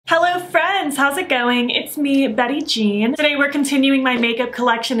how's it going? It's me, Betty Jean. Today we're continuing my makeup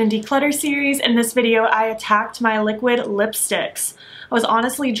collection and declutter series. In this video, I attacked my liquid lipsticks. I was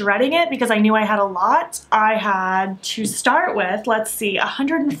honestly dreading it because I knew I had a lot. I had to start with, let's see,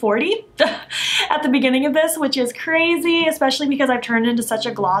 140 at the beginning of this, which is crazy, especially because I've turned into such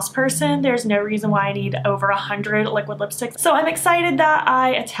a gloss person. There's no reason why I need over 100 liquid lipsticks. So I'm excited that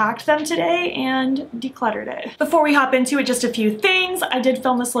I attacked them today and decluttered it. Before we hop into it, just a few things. I did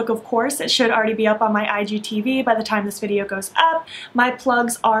film this look, of course. It should already be up on my IGTV by the time this video goes up. My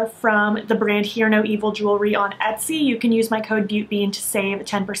plugs are from the brand Hear No Evil Jewelry on Etsy. You can use my code BEAUTBEAN to save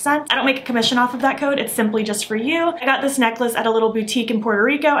 10%. I don't make a commission off of that code. It's simply just for you. I got this necklace at a little boutique in Puerto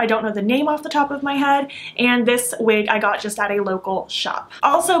Rico. I don't know the name off the top of my head. And this wig I got just at a local shop.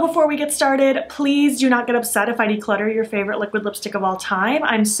 Also, before we get started, please do not get upset if I declutter your favorite liquid lipstick of all time.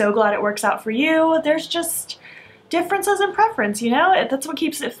 I'm so glad it works out for you. There's just differences in preference, you know? That's what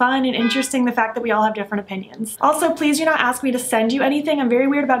keeps it fun and interesting, the fact that we all have different opinions. Also, please do not ask me to send you anything. I'm very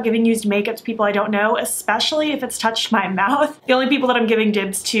weird about giving used makeup to people I don't know, especially if it's touched my mouth. The only people that I'm giving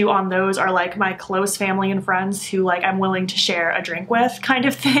dibs to on those are like my close family and friends who like I'm willing to share a drink with kind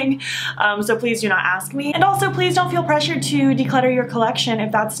of thing. So please do not ask me. And also please don't feel pressured to declutter your collection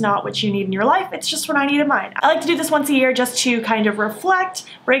if that's not what you need in your life. It's just what I need in mine. I like to do this once a year just to kind of reflect,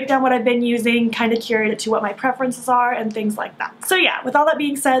 break down what I've been using, kind of curate it to what my preferences are and things like that. So yeah, with all that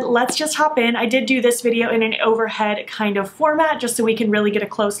being said, let's just hop in. I did do this video in an overhead kind of format just so we can really get a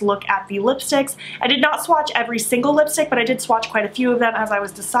close look at the lipsticks. I did not swatch every single lipstick, but I did swatch quite a few of them as I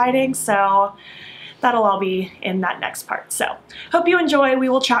was deciding, so that'll all be in that next part. So hope you enjoy. We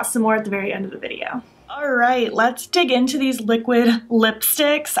will chat some more at the very end of the video. Alright, let's dig into these liquid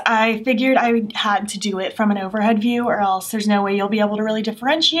lipsticks. I figured I had to do it from an overhead view or else there's no way you'll be able to really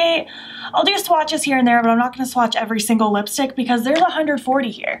differentiate. I'll do swatches here and there, but I'm not going to swatch every single lipstick because there's 140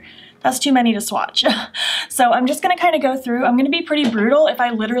 here. That's too many to swatch. So I'm just going to kind of go through. I'm going to be pretty brutal. If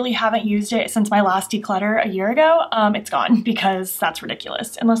I literally haven't used it since my last declutter a year ago, it's gone because that's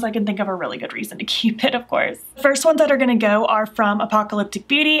ridiculous. Unless I can think of a really good reason to keep it, of course. The first ones that are going to go are from Apocalyptic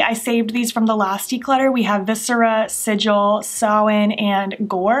Beauty. I saved these from the last declutter. We have Viscera, Sigil, Samhain, and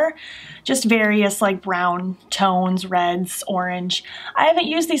Gore. Just various like brown tones, reds, orange. I haven't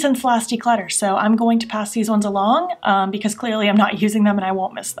used these since last declutter, so I'm going to pass these ones along because clearly I'm not using them and I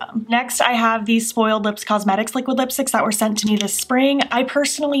won't miss them. Next, I have these Spoiled Lips Cosmetics liquid lipsticks that were sent to me this spring. I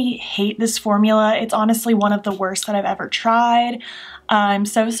personally hate this formula. It's honestly one of the worst that I've ever tried. I'm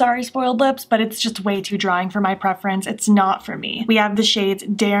so sorry, Spoiled Lips, but it's just way too drying for my preference. It's not for me. We have the shades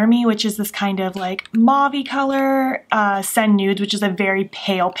Dare Me, which is this kind of like mauve-y color, Send Nudes, which is a very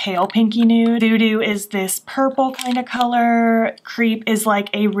pale pinky nude. Voodoo is this purple kind of color. Creep is like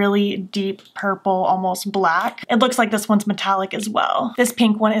a really deep purple, almost black. It looks like this one's metallic as well. This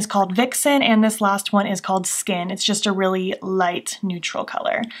pink one is called Vixen, and this last one is called Skin. It's just a really light neutral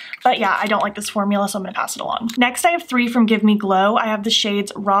color. But yeah, I don't like this formula, so I'm gonna pass it along. Next, I have three from Give Me Glow. I have the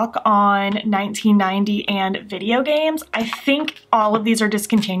shades Rock On, 1990, and Video Games. I think all of these are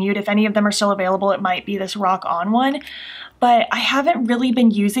discontinued. If any of them are still available, it might be this Rock On one. But I haven't really been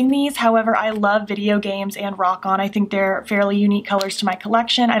using these. However, I love Video Games and Rock On. I think they're fairly unique colors to my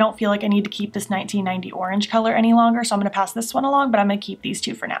collection. I don't feel like I need to keep this 1990 orange color any longer, so I'm gonna pass this one along, but I'm gonna keep these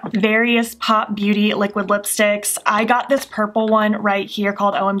two for now. Various Pop Beauty liquid lipsticks. I got this purple one right here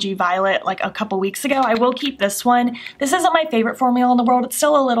called OMG Violet like a couple weeks ago. I will keep this one. This isn't my favorite formula in the world. It's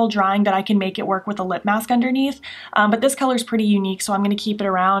still a little drying, but I can make it work with a lip mask underneath. But this color is pretty unique, so I'm gonna keep it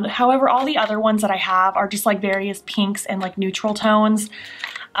around. However, all the other ones that I have are just like various pinks and like neutral tones.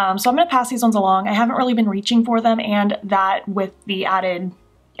 So I'm gonna pass these ones along. I haven't really been reaching for them, and that with the added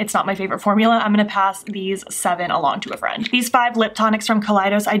it's not my favorite formula, I'm gonna pass these 7 along to a friend. These 5 lip tonics from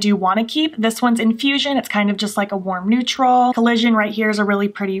Kaleidos I do wanna keep. This one's Infusion. It's kind of just like a warm neutral. Collision right here is a really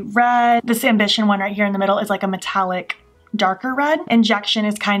pretty red. This Ambition one right here in the middle is like a metallic darker red. Injection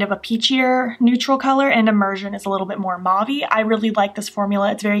is kind of a peachier neutral color, and Immersion is a little bit more mauve-y. I really like this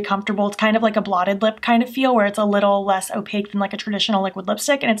formula. It's very comfortable. It's kind of like a blotted lip kind of feel where it's a little less opaque than like a traditional liquid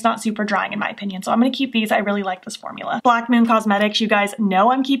lipstick, and it's not super drying in my opinion. So I'm gonna keep these. I really like this formula. Black Moon Cosmetics, you guys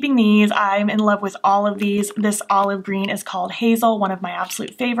know I'm keeping these. I'm in love with all of these. This olive green is called Hazel, one of my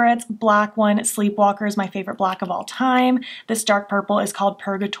absolute favorites. Black one, Sleepwalker, is my favorite black of all time. This dark purple is called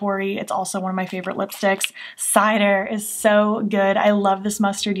Purgatory. It's also one of my favorite lipsticks. Cider is so good. I love this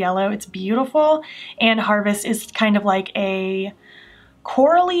mustard yellow. It's beautiful. And Harvest is kind of like a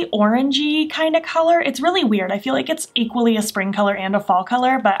corally orangey kind of color. It's really weird. I feel like it's equally a spring color and a fall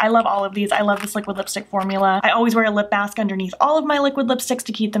color, but I love all of these. I love this liquid lipstick formula. I always wear a lip mask underneath all of my liquid lipsticks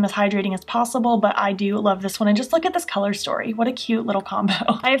to keep them as hydrating as possible, but I do love this one. And just look at this color story. What a cute little combo.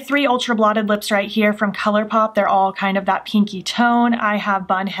 I have 3 ultra blotted lips right here from ColourPop. They're all kind of that pinky tone. I have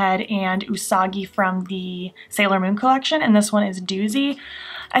Bunhead and Usagi from the Sailor Moon collection, and this one is Doozy.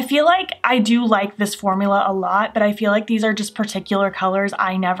 I feel like I do like this formula a lot, but I feel like these are just particular colors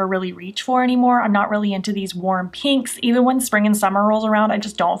I never really reach for anymore. I'm not really into these warm pinks. Even when spring and summer rolls around, I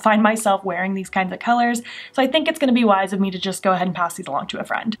just don't find myself wearing these kinds of colors. So I think it's gonna be wise of me to just go ahead and pass these along to a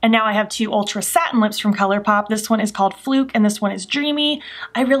friend. And now I have 2 ultra satin lips from ColourPop. This one is called Fluke and this one is Dreamy.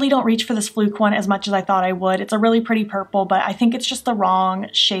 I really don't reach for this Fluke one as much as I thought I would. It's a really pretty purple, but I think it's just the wrong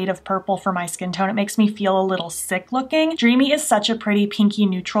shade of purple for my skin tone. It makes me feel a little sick looking. Dreamy is such a pretty pinky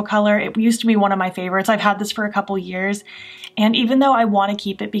neutral color. It used to be one of my favorites. I've had this for a couple years, and even though I want to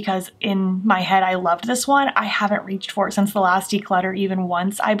keep it because in my head I loved this one, I haven't reached for it since the last Declutter even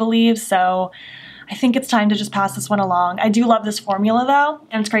once, I believe, so I think it's time to just pass this one along. I do love this formula though,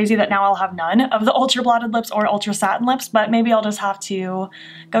 and it's crazy that now I'll have none of the ultra blotted lips or ultra satin lips, but maybe I'll just have to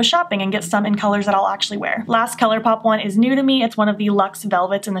go shopping and get some in colors that I'll actually wear. Last ColourPop one is new to me. It's one of the Luxe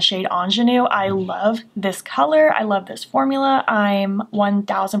Velvets in the shade Ingenue. I love this color. I love this formula. I'm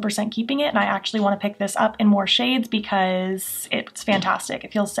 1000% keeping it, and I actually want to pick this up in more shades because it's fantastic.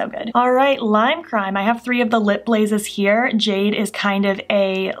 It feels so good. All right, Lime Crime. I have 3 of the lip blazes here. Jade is kind of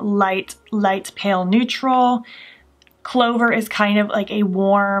a light pale neutral. Clover is kind of like a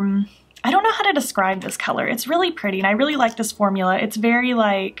warm, I don't know how to describe this color. It's really pretty and I really like this formula. It's very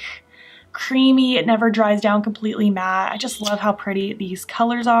like creamy. It never dries down completely matte. I just love how pretty these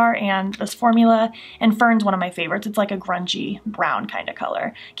colors are and this formula. And Fern's one of my favorites. It's like a grungy brown kind of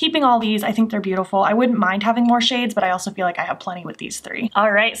color. Keeping all these, I think they're beautiful. I wouldn't mind having more shades, but I also feel like I have plenty with these 3.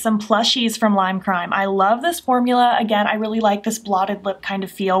 All right, some plushies from Lime Crime. I love this formula. Again, I really like this blotted lip kind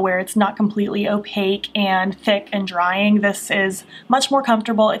of feel where it's not completely opaque and thick and drying. This is much more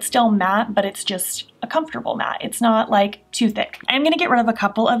comfortable. It's still matte, but it's just a comfortable matte. It's not like too thick. I'm gonna get rid of a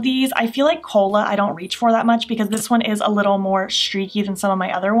couple of these. I feel like Cola I don't reach for that much because this one is a little more streaky than some of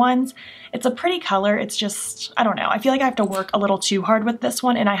my other ones. It's a pretty color. It's just, I don't know. I feel like I have to work a little too hard with this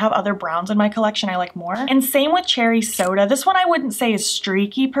one, and I have other browns in my collection I like more. And same with Cherry Soda. This one I wouldn't say is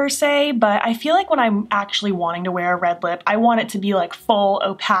streaky per se, but I feel like when I'm actually wanting to wear a red lip, I want it to be like full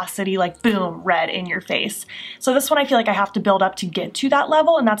opacity, like boom, red in your face. So this one I feel like I have to build up to get to that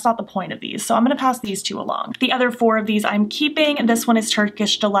level, and that's not the point of these. So I'm gonna pass these 2 along. The other 4 of these I'm keeping. This one is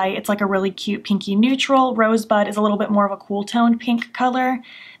Turkish Delight. It's like a really cute pinky neutral. Rosebud is a little bit more of a cool toned pink color.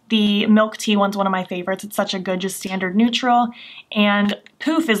 The Milk Tea one's one of my favorites. It's such a good, just standard neutral. And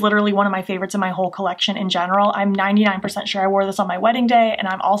Poof is literally one of my favorites in my whole collection in general. I'm 99% sure I wore this on my wedding day, and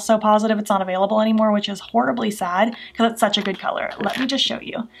I'm also positive it's not available anymore, which is horribly sad because it's such a good color. Let me just show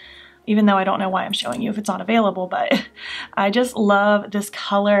you. Even though I don't know why I'm showing you if it's not available, but I just love this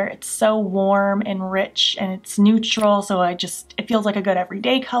color. It's so warm and rich and it's neutral, so it feels like a good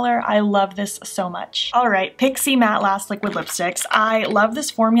everyday color. I love this so much. All right, Pixie Matte Last Liquid Lipsticks. I love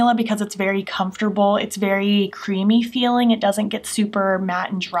this formula because it's very comfortable. It's very creamy feeling. It doesn't get super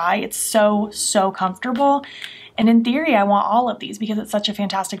matte and dry. It's so comfortable. And in theory, I want all of these because it's such a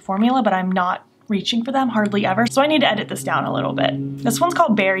fantastic formula, but I'm not reaching for them hardly ever, so I need to edit this down a little bit. This one's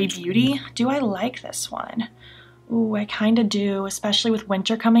called Berry Beauty. Do I like this one? Ooh, I kind of do, especially with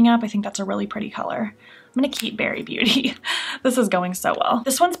winter coming up. I think that's a really pretty color. I'm gonna keep Berry Beauty. This is going so well.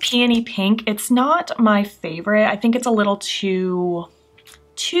 This one's Peony Pink. It's not my favorite. I think it's a little too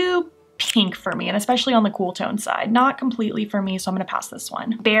pink for me, and especially on the cool tone side. Not completely for me, so I'm gonna pass this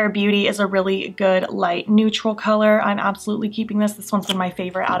one. Bare Beauty is a really good light neutral color. I'm absolutely keeping this. This one's been my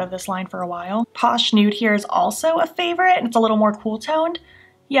favorite out of this line for a while. Posh Nude here is also a favorite, and it's a little more cool toned.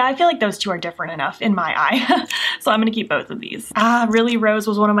 Yeah, I feel like those 2 are different enough in my eye. So I'm gonna keep both of these. Really Rose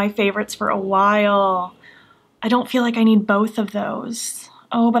was one of my favorites for a while. I don't feel like I need both of those.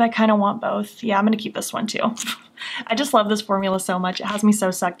 Oh, but I kind of want both. Yeah, I'm gonna keep this one too. I just love this formula so much. It has me so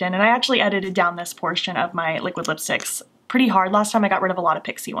sucked in, and I actually edited down this portion of my liquid lipsticks pretty hard. Last time I got rid of a lot of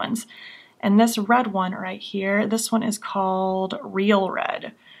Pixie ones. And this red one right here, this one is called Real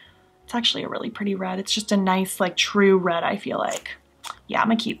Red. It's actually a really pretty red. It's just a nice, like, true red, I feel like. Yeah, I'm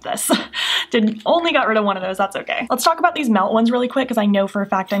gonna keep this. Only got rid of one of those, that's okay. Let's talk about these melt ones really quick because I know for a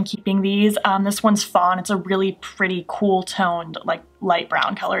fact I'm keeping these. This one's Fawn. It's a really pretty cool toned, like light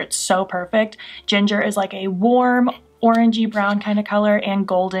brown color. It's so perfect. Ginger is like a warm orangey brown kind of color, and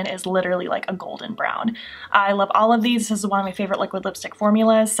golden is literally like a golden brown. I love all of these. This is one of my favorite liquid lipstick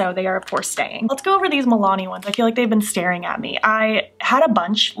formulas, so they are of course staying. Let's go over these Milani ones. I feel like they've been staring at me. I had a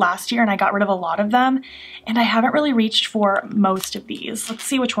bunch last year and I got rid of a lot of them, and I haven't really reached for most of these. Let's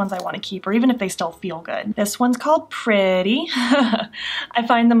see which ones I want to keep, or even if they still feel good. This one's called Pretty. I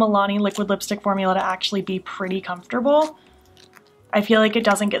find the Milani liquid lipstick formula to actually be pretty comfortable. I feel like it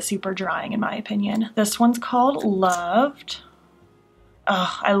doesn't get super drying in my opinion. This one's called Loved.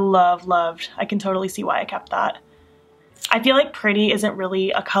 Oh, I love Loved. I can totally see why I kept that. I feel like Pretty isn't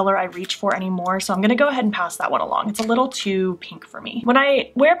really a color I reach for anymore, so I'm gonna go ahead and pass that one along. It's a little too pink for me. When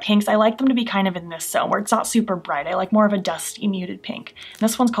I wear pinks, I like them to be kind of in this zone where it's not super bright. I like more of a dusty, muted pink. And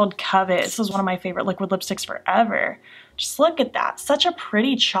this one's called Covet. This is one of my favorite liquid lipsticks forever. Just look at that. Such a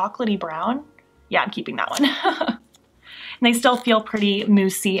pretty chocolatey brown. Yeah, I'm keeping that one. And they still feel pretty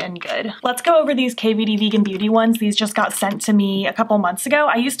moussey and good. Let's go over these KVD Vegan Beauty ones. These just got sent to me a couple months ago.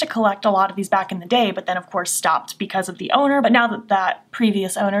 I used to collect a lot of these back in the day, but then of course stopped because of the owner. But now that that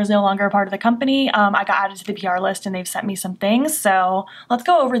previous owner is no longer a part of the company, I got added to the PR list and they've sent me some things. So let's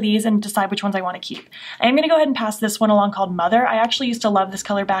go over these and decide which ones I want to keep. I am gonna go ahead and pass this one along called Mother. I actually used to love this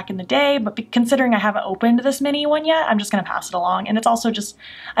color back in the day, but considering I haven't opened this mini one yet, I'm just gonna pass it along. And it's also just,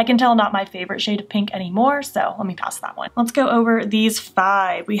 I can tell, not my favorite shade of pink anymore, so let me pass that one. Let's go over these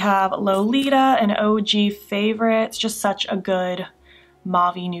 5. We have Lolita, an OG favorite. It's just such a good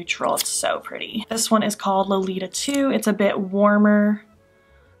mauve-y neutral. It's so pretty. This one is called Lolita 2. It's a bit warmer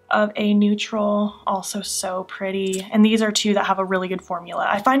of a neutral, also so pretty. And these are 2 that have a really good formula.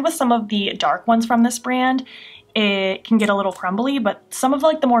 I find with some of the dark ones from this brand, it can get a little crumbly, but some of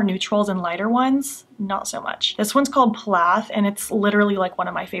like the more neutrals and lighter ones, not so much. This one's called Plath, and it's literally like one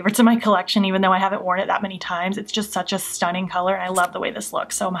of my favorites in my collection, even though I haven't worn it that many times. It's just such a stunning color, and I love the way this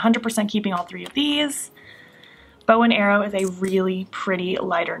looks. So I'm 100% keeping all 3 of these. Bow and Arrow is a really pretty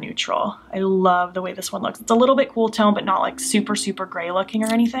lighter neutral. I love the way this one looks. It's a little bit cool tone, but not like super, super gray looking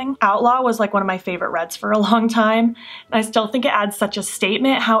or anything. Outlaw was like one of my favorite reds for a long time, and I still think it adds such a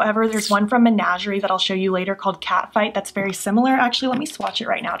statement. However, there's one from Menagerie that I'll show you later called Catfight that's very similar. Actually, let me swatch it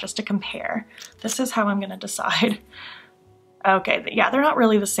right now just to compare. This is how I'm gonna decide. Okay, yeah, they're not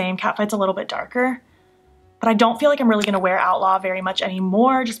really the same. Catfight's a little bit darker. But I don't feel like I'm really gonna wear Outlaw very much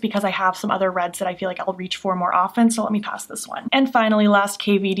anymore just because I have some other reds that I feel like I'll reach for more often, so let me pass this one. And finally, last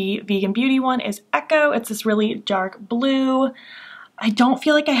KVD Vegan Beauty one is Echo. It's this really dark blue. I don't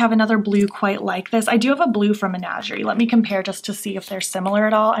feel like I have another blue quite like this. I do have a blue from Menagerie. Let me compare just to see if they're similar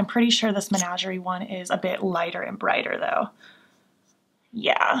at all. I'm pretty sure this Menagerie one is a bit lighter and brighter though.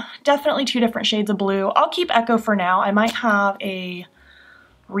 Yeah, definitely 2 different shades of blue. I'll keep Echo for now. I might have a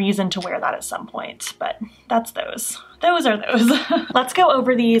reason to wear that at some point, but that's those. Those are those. Let's go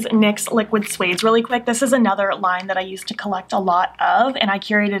over these NYX liquid suedes really quick. This is another line that I used to collect a lot of, and I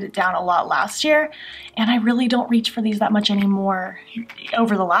curated it down a lot last year, and I really don't reach for these that much anymore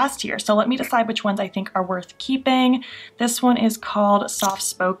over the last year. So let me decide which ones I think are worth keeping. This one is called Soft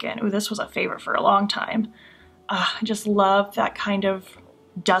Spoken. Ooh, this was a favorite for a long time. I just love that kind of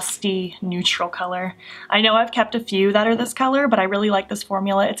dusty neutral color. I know I've kept a few that are this color, but I really like this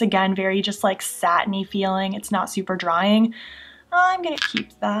formula. It's again very just like satiny feeling. It's not super drying. I'm gonna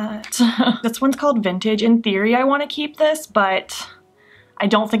keep that. This one's called Vintage. In theory, I want to keep this, but I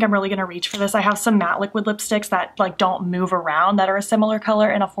don't think I'm really gonna reach for this. I have some matte liquid lipsticks that like don't move around that are a similar color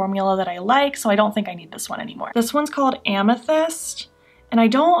and a formula that I like, so I don't think I need this one anymore. This one's called Amethyst, and I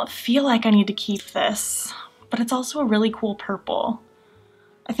don't feel like I need to keep this, but it's also a really cool purple.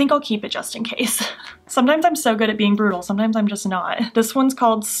 I think I'll keep it just in case. Sometimes I'm so good at being brutal, sometimes I'm just not. This one's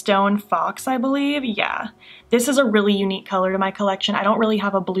called Stone Fox, I believe. Yeah, this is a really unique color to my collection. I don't really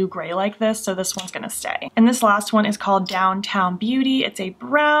have a blue-gray like this, so this one's gonna stay. And this last one is called Downtown Beauty. It's a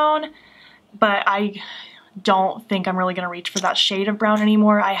brown, but I don't think I'm really gonna reach for that shade of brown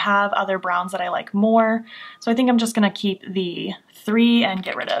anymore. I have other browns that I like more, so I think I'm just gonna keep the 3 and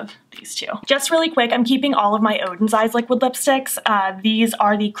get rid of these 2. Just really quick, I'm keeping all of my Odin's Eyes liquid lipsticks. These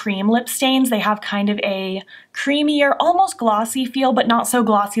are the cream lip stains. They have kind of a creamier, almost glossy feel, but not so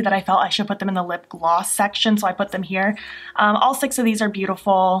glossy that I felt I should put them in the lip gloss section, so I put them here. All 6 of these are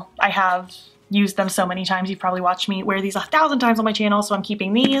beautiful. I have used them so many times. You've probably watched me wear these 1,000 times on my channel, so I'm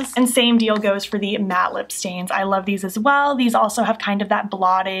keeping these. And same deal goes for the matte lip stains. I love these as well. These also have kind of that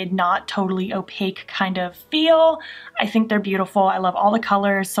blotted, not totally opaque kind of feel. I think they're beautiful. I love all the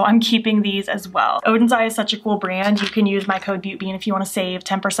colors, so I'm keeping these as well. Odin's Eye is such a cool brand. You can use my code BEAUTBEAN if you want to save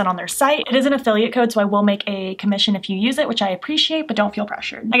 10% on their site. It is an affiliate code, so I will make a commission if you use it, which I appreciate, but don't feel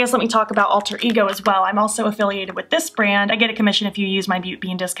pressured. I guess let me talk about Alter Ego as well. I'm also affiliated with this brand. I get a commission if you use my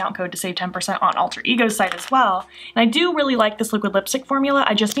BEAUTBEAN discount code to save 10% on Alter Ego's site as well. And I do really like this liquid lipstick formula.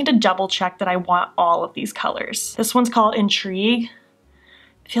 I just need to double check that I want all of these colors. This one's called Intrigue.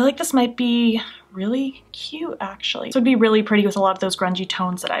 I feel like this might be really cute actually. This would be really pretty with a lot of those grungy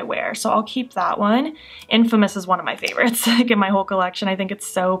tones that I wear. So I'll keep that one. Infamous is one of my favorites in my whole collection. I think it's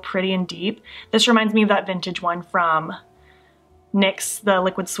so pretty and deep. This reminds me of that vintage one from NYX, the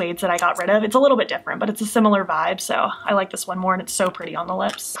liquid suedes that I got rid of. It's a little bit different, but it's a similar vibe, so I like this one more and it's so pretty on the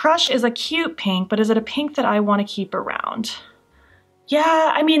lips. Crush is a cute pink, but is it a pink that I want to keep around?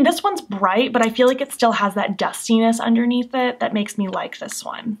 Yeah, I mean, this one's bright, but I feel like it still has that dustiness underneath it that makes me like this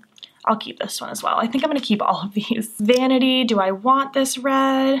one. I'll keep this one as well. I think I'm gonna keep all of these. Vanity, do I want this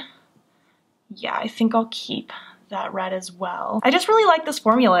red? Yeah, I think I'll keep that red as well. I just really like this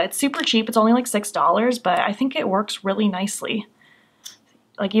formula. It's super cheap. It's only like $6, but I think it works really nicely.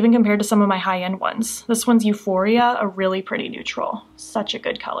 Like even compared to some of my high-end ones. This one's Euphoria, a really pretty neutral. Such a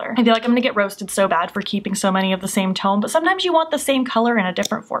good color. I feel like I'm gonna get roasted so bad for keeping so many of the same tone, but sometimes you want the same color in a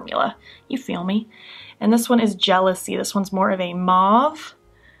different formula. You feel me? And this one is Jealousy. This one's more of a mauve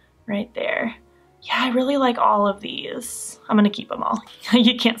right there. Yeah, I really like all of these. I'm gonna keep them all.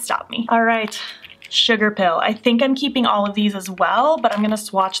 You can't stop me. All right. Sugar Pill. I think I'm keeping all of these as well, but I'm gonna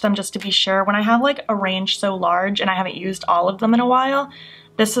swatch them just to be sure. When I have like a range so large and I haven't used all of them in a while,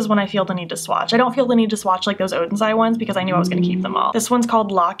 this is when I feel the need to swatch. I don't feel the need to swatch like those Odensai ones because I knew I was gonna keep them all. This one's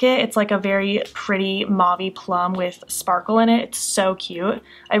called Locket. It's like a very pretty mauvey plum with sparkle in it. It's so cute.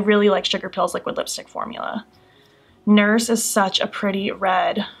 I really like Sugar Pill's liquid lipstick formula. Nurse is such a pretty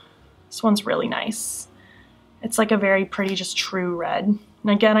red. This one's really nice. It's like a very pretty, just true red.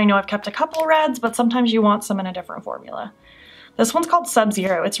 And again, I know I've kept a couple reds, but sometimes you want some in a different formula. This one's called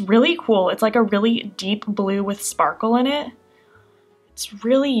Sub-Zero. It's really cool. It's like a really deep blue with sparkle in it. It's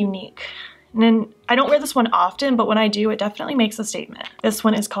really unique. And then I don't wear this one often, but when I do, it definitely makes a statement. This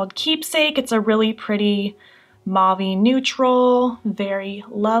one is called Keepsake. It's a really pretty mauvey neutral, very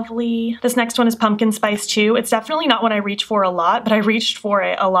lovely. This next one is Pumpkin Spice 2. It's definitely not one I reach for a lot, but I reached for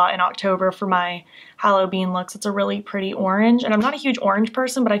it a lot in October for my Halloween looks. It's a really pretty orange, and I'm not a huge orange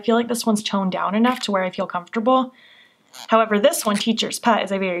person, but I feel like this one's toned down enough to where I feel comfortable. However, this one, Teacher's Pet,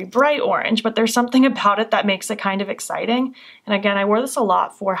 is a very bright orange, but there's something about it that makes it kind of exciting. And again, I wore this a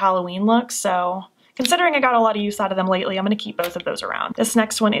lot for Halloween looks, so considering I got a lot of use out of them lately, I'm gonna keep both of those around. This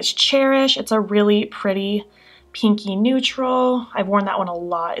next one is Cherish. It's a really pretty pinky neutral. I've worn that one a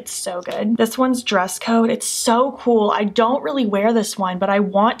lot. It's so good. This one's Dress Code. It's so cool. I don't really wear this one, but I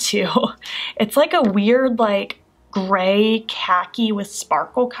want to. It's like a weird, like, gray khaki with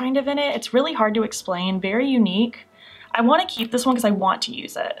sparkle kind of in it. It's really hard to explain. Very unique. I want to keep this one because I want to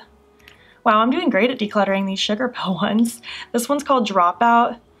use it. Wow, I'm doing great at decluttering these Sugar Pill ones. This one's called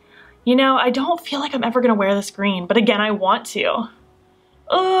Dropout. You know, I don't feel like I'm ever gonna wear this green, but again, I want to.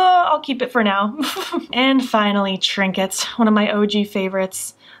 I'll keep it for now. And finally, Trinkets, one of my OG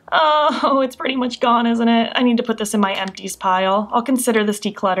favorites. Oh, it's pretty much gone, isn't it? I need to put this in my empties pile. I'll consider this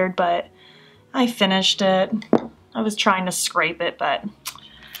decluttered, but I finished it. I was trying to scrape it, but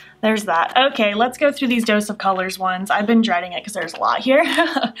there's that. Okay, let's go through these Dose of Colors ones. I've been dreading it because there's a lot here.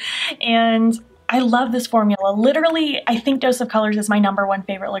 And I love this formula. Literally, I think Dose of Colors is my #1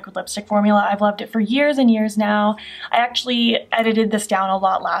 favorite liquid lipstick formula. I've loved it for years and years now. I actually edited this down a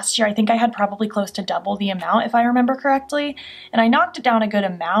lot last year. I think I had probably close to double the amount if I remember correctly. And I knocked it down a good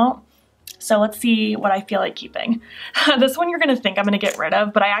amount. So let's see what I feel like keeping. This one you're gonna think I'm gonna get rid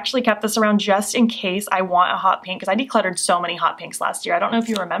of, but I actually kept this around just in case I want a hot pink, because I decluttered so many hot pinks last year. I don't know if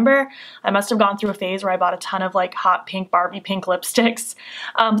you remember. I must have gone through a phase where I bought a ton of like hot pink, Barbie pink lipsticks.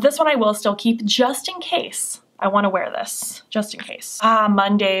 This one I will still keep just in case I wanna wear this, just in case.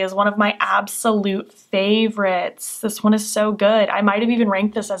 Monday is one of my absolute favorites. This one is so good. I might have even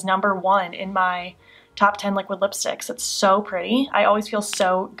ranked this as #1 in my top 10 liquid lipsticks. It's so pretty. I always feel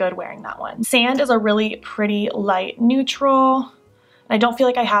so good wearing that one. Sand is a really pretty light neutral. I don't feel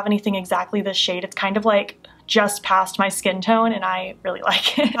like I have anything exactly this shade. It's kind of like just past my skin tone and I really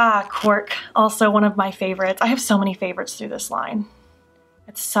like it. Cork, also one of my favorites. I have so many favorites through this line.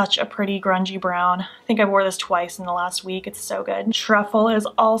 It's such a pretty grungy brown. I think I wore this twice in the last week. It's so good. Truffle is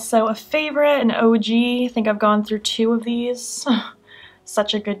also a favorite, an OG. I think I've gone through 2 of these.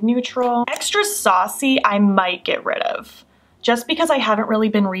 Such a good neutral. Extra Saucy I might get rid of just because I haven't really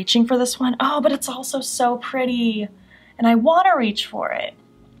been reaching for this one. Oh, but it's also so pretty and I want to reach for it.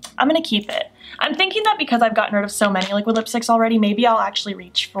 I'm gonna keep it. I'm thinking that because I've gotten rid of so many liquid lipsticks already, maybe I'll actually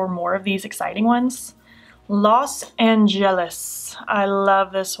reach for more of these exciting ones. Los Angeles. I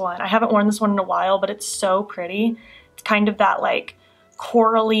love this one. I haven't worn this one in a while, but it's so pretty. It's kind of that like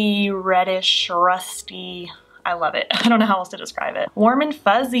corally, reddish, rusty. I love it. I don't know how else to describe it. Warm and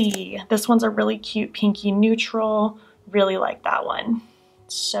Fuzzy. This one's a really cute pinky neutral. Really like that one.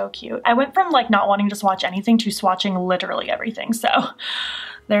 So cute. I went from like not wanting to swatch anything to swatching literally everything. So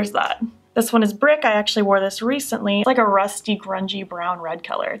there's that. This one is Brick. I actually wore this recently. It's like a rusty, grungy brown red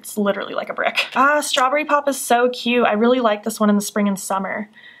color. It's literally like a brick. Strawberry Pop is so cute. I really like this one in the spring and summer.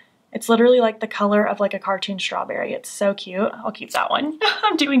 It's literally like the color of like a cartoon strawberry. It's so cute. I'll keep that one.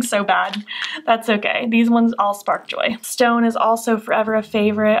 I'm doing so bad. That's okay. These ones all spark joy. Stone is also forever a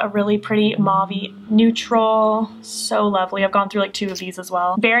favorite. A really pretty mauve-y neutral. So lovely. I've gone through like 2 of these as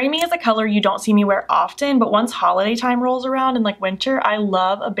well. Berry Me is a color you don't see me wear often, but once holiday time rolls around and like winter, I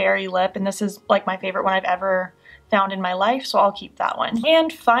love a berry lip, and this is like my favorite one I've ever found in my life, so I'll keep that one.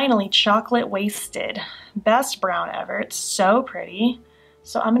 And finally, Chocolate Wasted. Best brown ever. It's so pretty.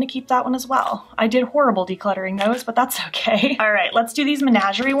 So I'm gonna keep that one as well. I did horrible decluttering those, but that's okay. All right, let's do these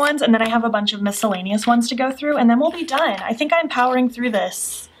Menagerie ones, and then I have a bunch of miscellaneous ones to go through, and then we'll be done. I think I'm powering through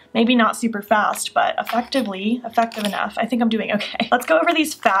this. Maybe not super fast, but effective enough. I think I'm doing okay. Let's go over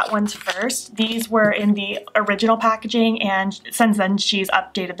these fat ones first. These were in the original packaging, and since then she's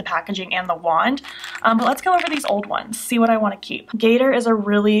updated the packaging and the wand. But let's go over these old ones, see what I want to keep. Gator is a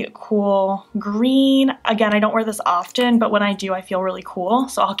really cool green. Again, I don't wear this often, but when I do, I feel really cool,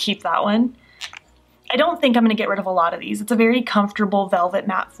 so I'll keep that one. I don't think I'm going to get rid of a lot of these. It's a very comfortable velvet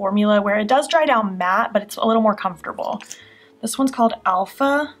matte formula where it does dry down matte, but it's a little more comfortable. This one's called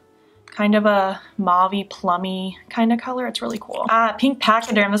Alpha. Kind of a mauve-y, plummy kind of color. It's really cool. Pink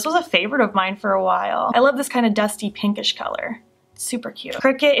Pachyderm. This was a favorite of mine for a while. I love this kind of dusty pinkish color. It's super cute.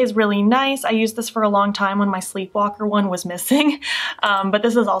 Cricket is really nice. I used this for a long time when my Sleepwalker one was missing, but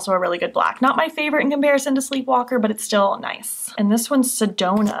this is also a really good black. Not my favorite in comparison to Sleepwalker, but it's still nice. And this one's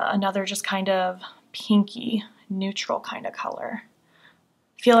Sedona, another just kind of pinky, neutral kind of color.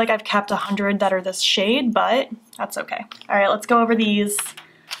 I feel like I've kept 100 that are this shade, but that's okay. All right, let's go over these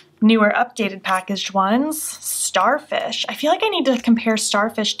newer updated packaged ones. Starfish. I feel like I need to compare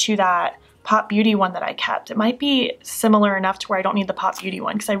Starfish to that Pop Beauty one that I kept. It might be similar enough to where I don't need the Pop Beauty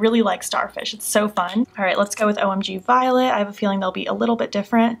one because I really like Starfish. It's so fun. All right, let's go with OMG Violet. I have a feeling they'll be a little bit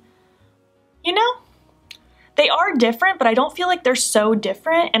different. You know, they are different, but I don't feel like they're so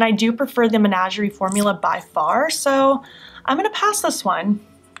different, and I do prefer the Menagerie formula by far, so I'm gonna pass this one.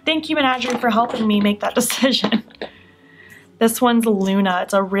 Thank you, Menagerie, for helping me make that decision. This one's Luna.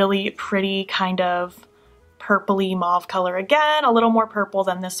 It's a really pretty kind of purpley mauve color again, a little more purple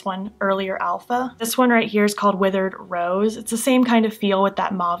than this one earlier, Alpha. This one right here is called Withered Rose. It's the same kind of feel with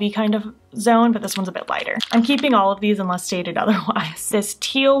that mauve-y kind of zone, but this one's a bit lighter. I'm keeping all of these unless stated otherwise. This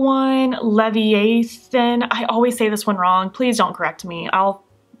teal one, Leviathan. I always say this one wrong. Please don't correct me. I'll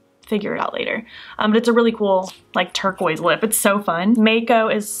figure it out later. But it's a really cool like turquoise lip. It's so fun. Mako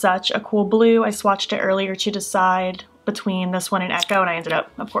is such a cool blue. I swatched it earlier to decide between this one and Echo, and I ended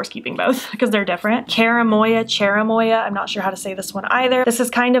up, of course, keeping both because they're different. Cheramoya, I'm not sure how to say this one either. This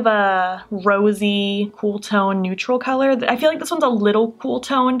is kind of a rosy, cool tone neutral color. I feel like this one's a little cool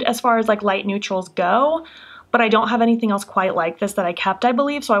toned as far as like light neutrals go, but I don't have anything else quite like this that I kept, I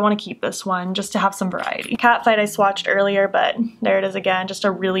believe, so I want to keep this one just to have some variety. Catfight I swatched earlier, but there it is again, just a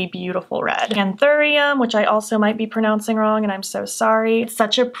really beautiful red. Anthurium, which I also might be pronouncing wrong, and I'm so sorry. It's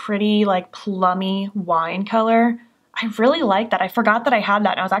such a pretty, like, plummy wine color. I really like that. I forgot that I had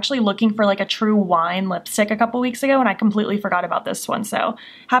that, and I was actually looking for like a true wine lipstick a couple weeks ago, and I completely forgot about this one, so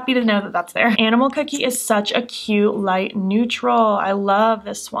happy to know that that's there. Animal Cookie is such a cute light neutral. I love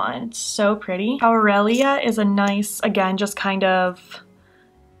this one. It's so pretty. Aurelia is a nice, again, just kind of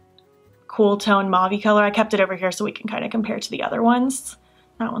cool tone mauve color. I kept it over here so we can kind of compare to the other ones.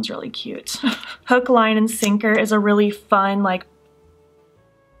 That one's really cute. Hook, Line, and Sinker is a really fun, like,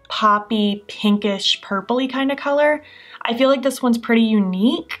 poppy, pinkish, purpley kind of color. I feel like this one's pretty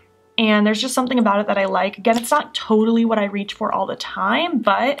unique, and there's just something about it that I like. Again, it's not totally what I reach for all the time,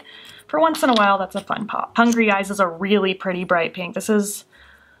 but for once in a while, that's a fun pop. Hungry Eyes is a really pretty bright pink. This is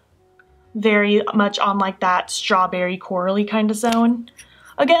very much on like that strawberry corally kind of zone.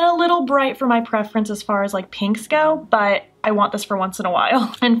 Again, a little bright for my preference as far as like pinks go, but I want this for once in a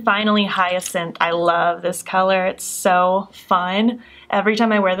while. And finally, Hyacinth. I love this color. It's so fun. Every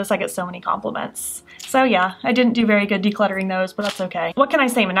time I wear this, I get so many compliments. So yeah, I didn't do very good decluttering those, but that's okay. What can I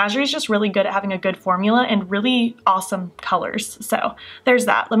say? Menagerie is just really good at having a good formula and really awesome colors. So there's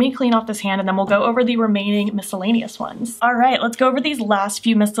that. Let me clean off this hand and then we'll go over the remaining miscellaneous ones. All right, let's go over these last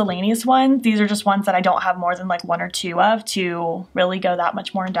few miscellaneous ones. These are just ones that I don't have more than like one or two of to really go that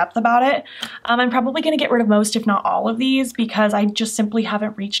much more in depth about it. I'm probably gonna get rid of most, if not all of these, these because I just simply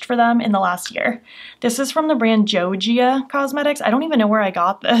haven't reached for them in the last year. This is from the brand Jogia Cosmetics. I don't even know where I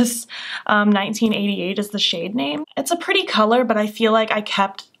got this. 1988 is the shade name. It's a pretty color, but I feel like I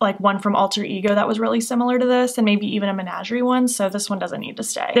kept like one from Alter Ego that was really similar to this, and maybe even a Menagerie one, so this one doesn't need to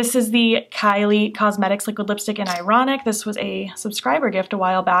stay. This is the Kylie Cosmetics Liquid Lipstick in Ironic. This was a subscriber gift a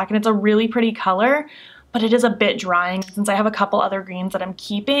while back, and it's a really pretty color, but it is a bit drying. Since I have a couple other greens that I'm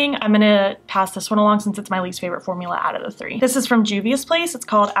keeping, I'm gonna pass this one along since it's my least favorite formula out of the three. This is from Juvia's Place. It's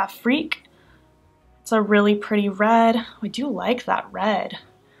called Afrique. It's a really pretty red. I do like that red.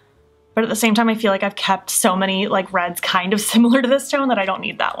 But at the same time, I feel like I've kept so many like reds kind of similar to this tone that I don't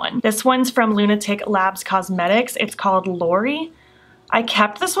need that one. This one's from Lunatic Labs Cosmetics. It's called Lori. I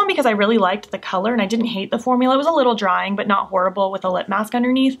kept this one because I really liked the color and I didn't hate the formula. It was a little drying, but not horrible with a lip mask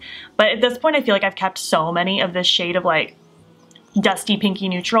underneath. But at this point, I feel like I've kept so many of this shade of like dusty pinky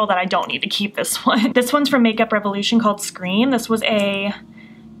neutral that I don't need to keep this one. This one's from Makeup Revolution called Scream. This was a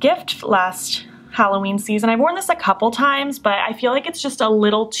gift last Halloween season. I've worn this a couple times, but I feel like it's just a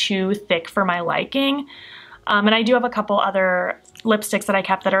little too thick for my liking. And I do have a couple other lipsticks that I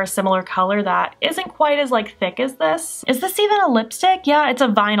kept that are a similar color that isn't quite as like thick as this. Is this even a lipstick? Yeah, it's a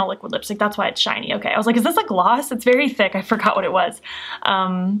vinyl liquid lipstick. That's why it's shiny. Okay, I was like, is this a gloss? It's very thick. I forgot what it was.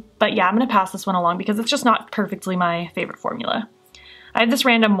 But yeah, I'm gonna pass this one along because it's just not perfectly my favorite formula. I have this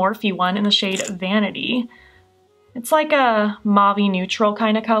random Morphe one in the shade Vanity. It's like a mauve-y neutral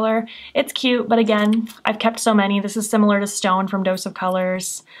kind of color. It's cute, but again, I've kept so many. This is similar to Stone from Dose of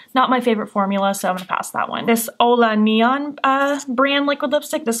Colors. Not my favorite formula, so I'm gonna pass that one. This Ola Neon brand liquid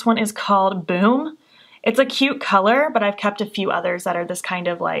lipstick, this one is called Boom. It's a cute color, but I've kept a few others that are this kind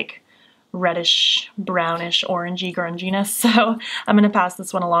of like reddish, brownish, orangey grunginess, so I'm gonna pass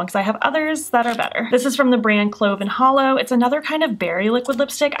this one along because I have others that are better. This is from the brand Clove and Hollow. It's another kind of berry liquid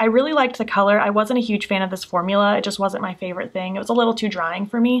lipstick. I really liked the color. I wasn't a huge fan of this formula. It just wasn't my favorite thing. It was a little too drying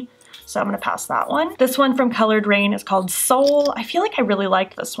for me, so I'm gonna pass that one. This one from Colored Rain is called Soul. I feel like I really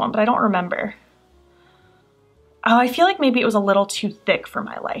liked this one, but I don't remember. Oh, I feel like maybe it was a little too thick for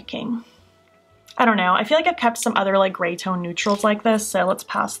my liking. I don't know. I feel like I've kept some other like gray tone neutrals like this, so let's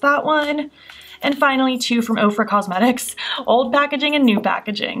pass that one. And finally, two from Ofra Cosmetics, old packaging and new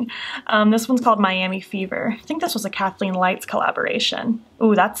packaging. This one's called Miami Fever. I think this was a Kathleen Lights collaboration.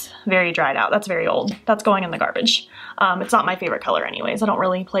 Ooh, that's very dried out. That's very old. That's going in the garbage. It's not my favorite color anyways. I don't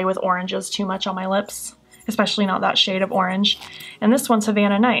really play with oranges too much on my lips, especially not that shade of orange. And this one's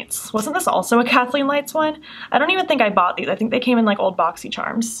Havana Nights. Wasn't this also a Kathleen Lights one? I don't even think I bought these. I think they came in like old boxy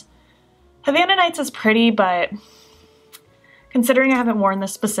charms. Havana Nights is pretty, but considering I haven't worn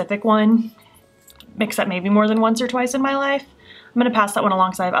this specific one, except maybe more than once or twice in my life, I'm gonna pass that one along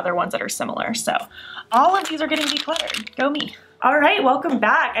because I have other ones that are similar. So all of these are getting decluttered. Go me. All right, welcome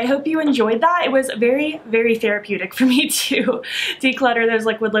back. I hope you enjoyed that. It was very, very therapeutic for me to declutter those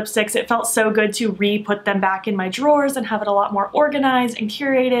liquid lipsticks. It felt so good to re-put them back in my drawers and have it a lot more organized and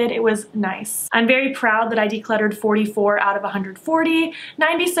curated. It was nice. I'm very proud that I decluttered 44 out of 140.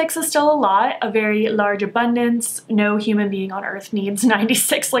 96 is still a lot, a very large abundance. No human being on earth needs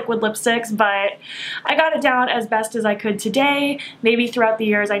 96 liquid lipsticks, but I got it down as best as I could today. Maybe throughout the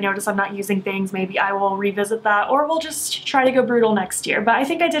years I notice I'm not using things. Maybe I will revisit that, or we'll just try to go brutal next year, but I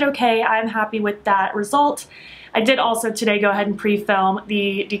think I did okay. I'm happy with that result. I did also today go ahead and pre-film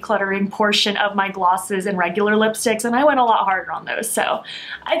the decluttering portion of my glosses and regular lipsticks, and I went a lot harder on those, so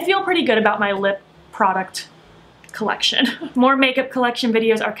I feel pretty good about my lip product collection. More makeup collection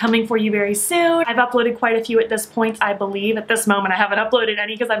videos are coming for you very soon. I've uploaded quite a few at this point, I believe. At this moment I haven't uploaded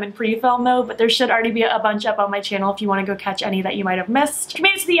any because I'm in pre-film mode, but there should already be a bunch up on my channel if you want to go catch any that you might have missed. If you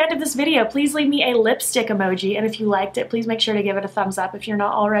made it to the end of this video, please leave me a lipstick emoji, and if you liked it, please make sure to give it a thumbs up. If you're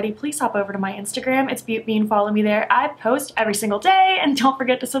not already, please hop over to my Instagram. It's BeautBean. Follow me there. I post every single day, and don't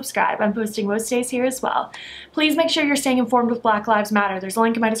forget to subscribe. I'm posting most days here as well. Please make sure you're staying informed with Black Lives Matter. There's a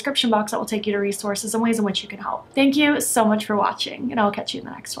link in my description box that will take you to resources and ways in which you can help. Thank you so much for watching, and I'll catch you in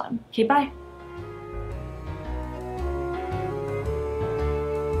the next one. Okay, bye.